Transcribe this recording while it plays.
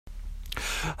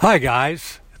Hi,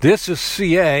 guys. This is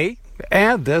CA,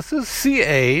 and this is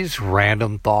CA's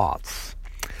Random Thoughts.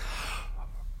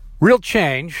 Real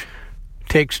change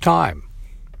takes time,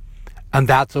 and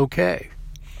that's okay.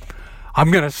 I'm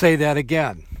going to say that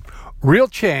again. Real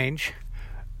change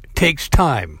takes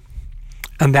time,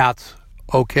 and that's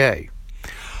okay.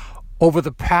 Over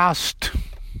the past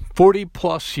 40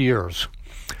 plus years,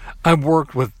 I've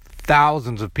worked with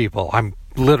thousands of people. I'm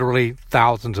literally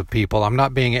thousands of people. I'm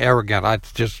not being arrogant.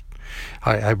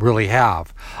 I really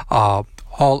have.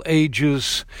 All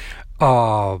ages,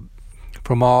 from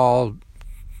all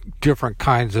different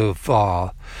kinds of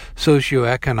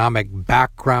socioeconomic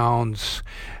backgrounds,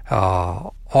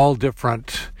 all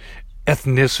different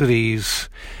ethnicities,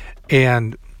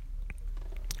 and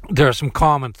there are some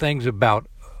common things about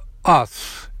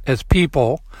us as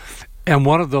people, and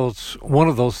one of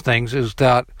those things is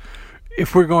that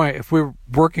if we're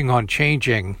working on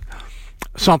changing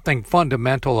something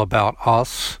fundamental about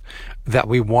us that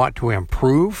we want to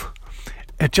improve,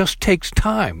 it just takes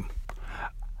time,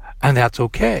 and that's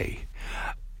okay.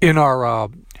 In our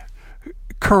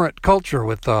current culture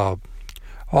with all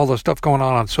the stuff going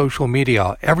on social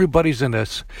media, everybody's in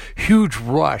this huge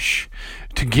rush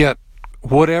to get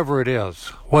whatever it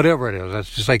is.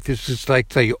 It's just like this is like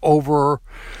the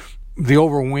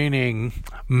overweening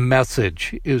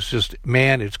message is just,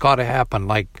 man, it's got to happen,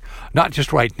 like not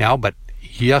just right now, but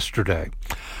yesterday.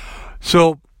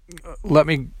 So let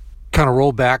me kind of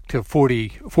roll back to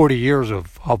 40 years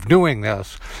of doing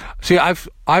this. See, I've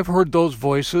heard those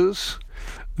voices,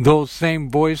 those same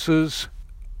voices,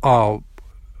 for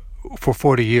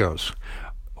 40 years.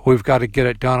 We've got to get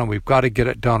it done, and we've got to get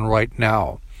it done right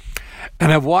now.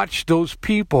 And I've watched those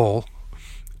people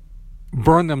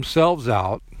burn themselves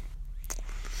out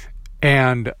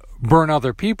and burn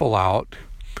other people out,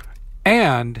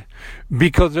 and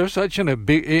because they're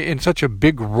in such a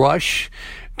big rush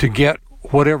to get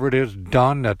whatever it is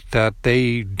done that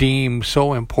they deem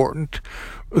so important,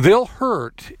 they'll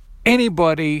hurt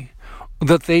anybody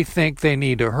that they think they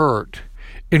need to hurt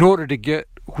in order to get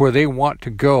where they want to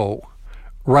go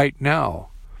right now.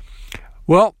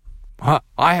 Well,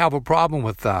 I have a problem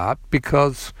with that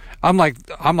because I'm like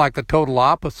the total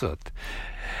opposite.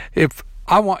 If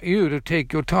I want you to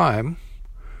take your time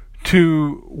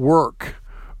to work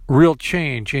real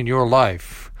change in your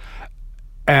life,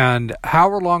 and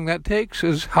however long that takes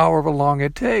is however long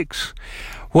it takes.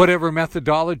 Whatever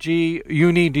methodology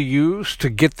you need to use to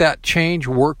get that change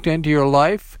worked into your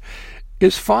life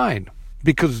is fine,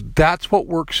 because that's what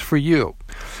works for you.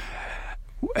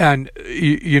 And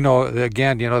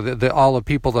again, all the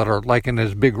people that are like in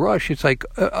this big rush, it's like,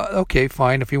 okay,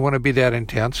 fine, if you want to be that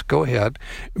intense, go ahead,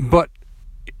 but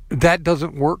that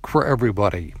doesn't work for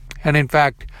everybody. And in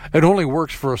fact, it only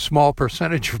works for a small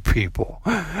percentage of people.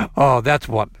 That's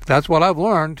what I've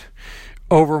learned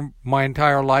over my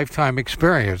entire lifetime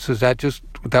experience, is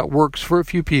that works for a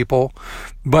few people,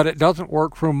 but it doesn't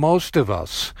work for most of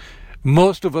us.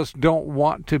 Most of us don't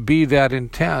want to be that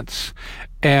intense,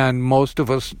 and most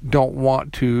of us don't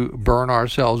want to burn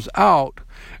ourselves out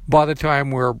by the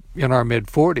time we're in our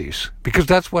mid-40s, because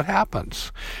that's what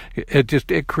happens.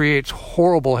 It creates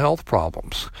horrible health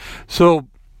problems. So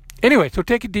anyway, so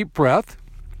take a deep breath.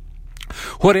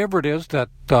 Whatever it is that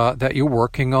you're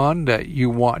working on, that you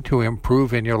want to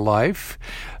improve in your life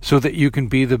so that you can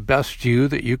be the best you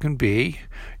that you can be,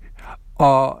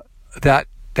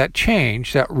 that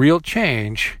change, that real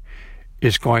change,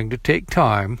 is going to take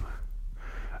time,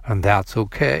 and that's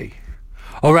okay.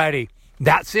 Alrighty,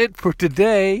 that's it for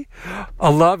today. I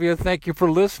love you. Thank you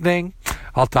for listening.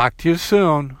 I'll talk to you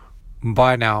soon.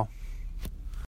 Bye now.